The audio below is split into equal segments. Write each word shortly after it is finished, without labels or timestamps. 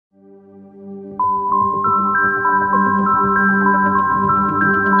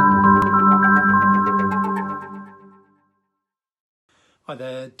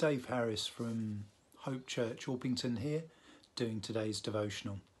Dave Harris from Hope Church, Orpington here, doing today's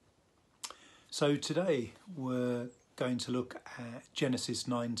devotional. So today we're going to look at Genesis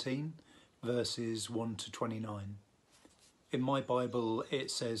 19, verses 1 to 29. In my Bible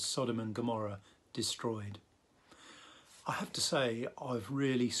it says Sodom and Gomorrah destroyed. I have to say I've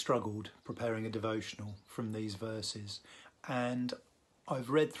really struggled preparing a devotional from these verses, and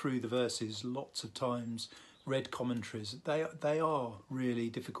I've read through the verses lots of times, read commentaries. They are really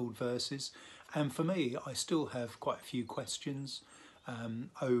difficult verses, and for me I still have quite a few questions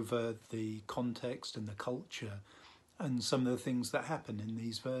over the context and the culture and some of the things that happen in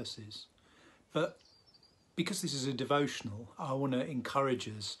these verses. But because this is a devotional, I want to encourage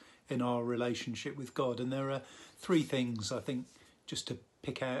us in our relationship with God, and there are three things I think just to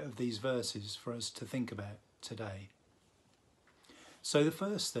pick out of these verses for us to think about today. So the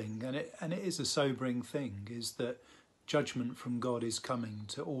first thing, and it is a sobering thing, is that judgment from God is coming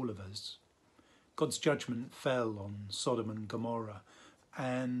to all of us. God's judgment fell on Sodom and Gomorrah,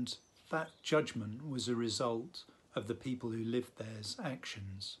 and that judgment was a result of the people who lived there's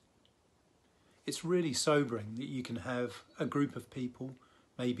actions. It's really sobering that you can have a group of people,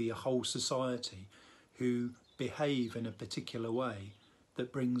 maybe a whole society, who behave in a particular way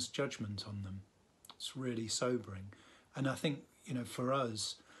that brings judgment on them. It's really sobering. And I think, for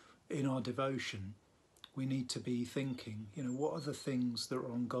us, in our devotion, we need to be thinking, what are the things that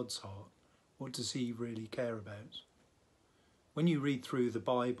are on God's heart? What does he really care about? When you read through the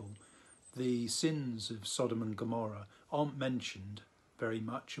Bible, the sins of Sodom and Gomorrah aren't mentioned very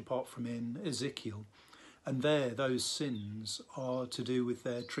much, apart from in Ezekiel. And there, those sins are to do with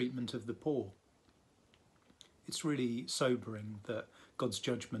their treatment of the poor. It's really sobering that God's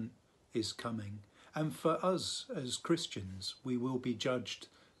judgment is coming. And for us as Christians, we will be judged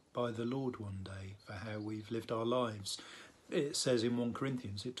by the Lord one day for how we've lived our lives. It says in 1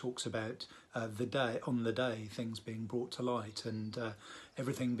 Corinthians, it talks about the day, things being brought to light and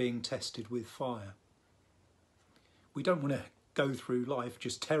everything being tested with fire. We don't want to go through life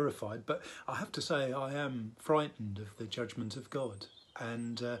just terrified, but I have to say I am frightened of the judgment of God.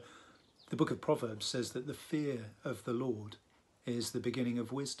 And the book of Proverbs says that the fear of the Lord is the beginning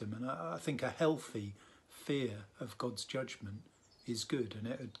of wisdom, and I think a healthy fear of God's judgment is good, and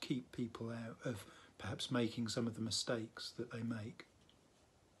it would keep people out of perhaps making some of the mistakes that they make.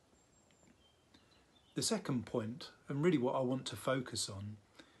 The second point, and really what I want to focus on,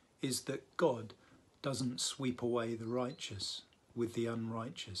 is that God doesn't sweep away the righteous with the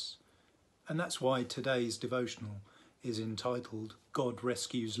unrighteous. And that's why today's devotional is entitled God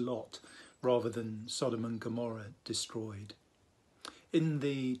Rescues Lot, rather than Sodom and Gomorrah destroyed. In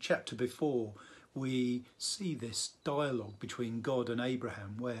the chapter before, we see this dialogue between God and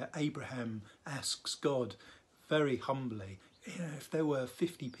Abraham, where Abraham asks God very humbly, if there were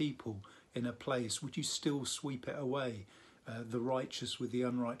 50 people in a place, would you still sweep it away, the righteous with the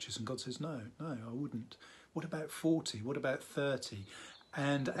unrighteous? And God says, no, I wouldn't. What about 40? What about 30?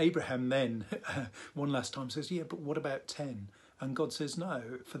 And Abraham then, one last time, says, yeah, but what about 10? And God says, no,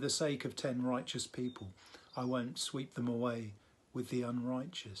 for the sake of 10 righteous people, I won't sweep them away with the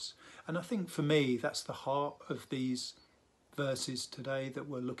unrighteous. And I think for me, that's the heart of these verses today that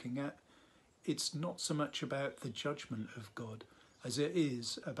we're looking at. It's not so much about the judgment of God as it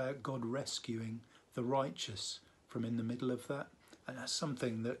is about God rescuing the righteous from in the middle of that. And that's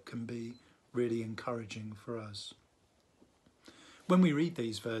something that can be really encouraging for us. When we read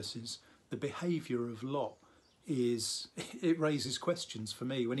these verses, the behaviour of Lot it raises questions for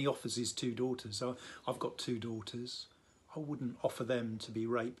me. When he offers his two daughters, I've got two daughters, I wouldn't offer them to be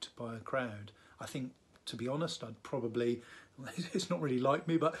raped by a crowd. I think, to be honest, I'd probably, it's not really like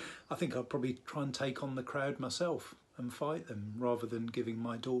me, but I think I'd probably try and take on the crowd myself and fight them rather than giving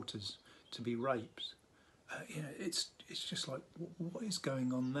my daughters to be raped. It's just like, what is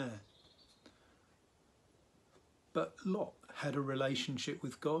going on there? But Lot had a relationship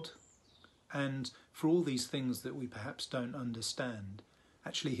with God, and for all these things that we perhaps don't understand,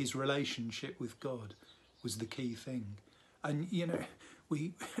 actually his relationship with God was the key thing. And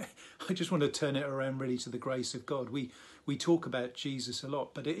I just want to turn it around really to the grace of God. We talk about Jesus a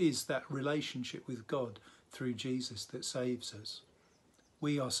lot, but it is that relationship with God through Jesus that saves us.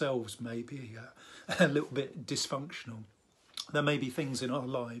 We ourselves may be a little bit dysfunctional. There may be things in our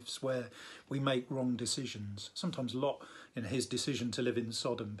lives where we make wrong decisions. Sometimes Lot, his decision to live in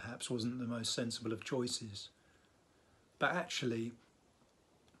Sodom perhaps wasn't the most sensible of choices. But actually,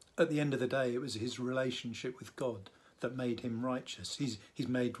 at the end of the day, it was his relationship with God that made him righteous. He's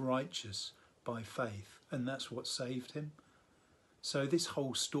made righteous by faith, and that's what saved him. So this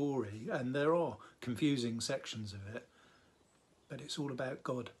whole story, and there are confusing sections of it, but it's all about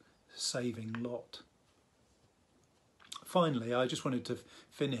God saving Lot. Finally, I just wanted to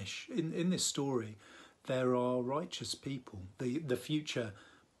finish. In this story, there are righteous people. The future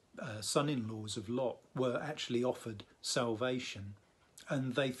son-in-laws of Lot were actually offered salvation,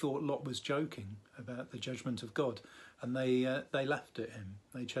 and they thought Lot was joking about the judgment of God, and they laughed at him.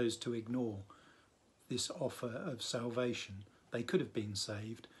 They chose to ignore this offer of salvation. They could have been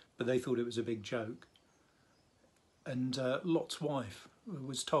saved, but they thought it was a big joke. And Lot's wife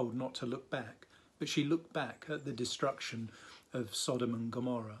was told not to look back, but she looked back at the destruction of Sodom and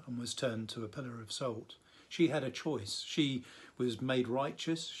Gomorrah and was turned to a pillar of salt. She had a choice. She was made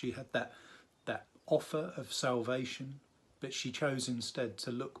righteous. She had that offer of salvation, but she chose instead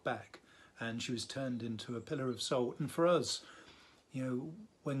to look back, and she was turned into a pillar of salt. And for us,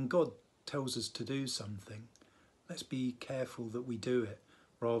 when God tells us to do something, let's be careful that we do it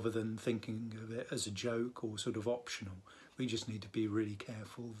rather than thinking of it as a joke or sort of optional. We just need to be really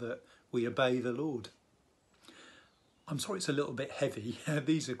careful that we obey the Lord. I'm sorry it's a little bit heavy.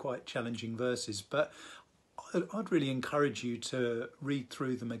 These are quite challenging verses, but I'd really encourage you to read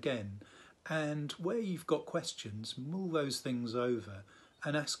through them again. And where you've got questions, mull those things over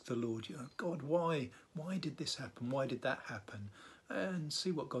and ask the Lord, God, why did this happen? Why did that happen? And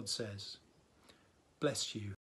see what God says. Bless you.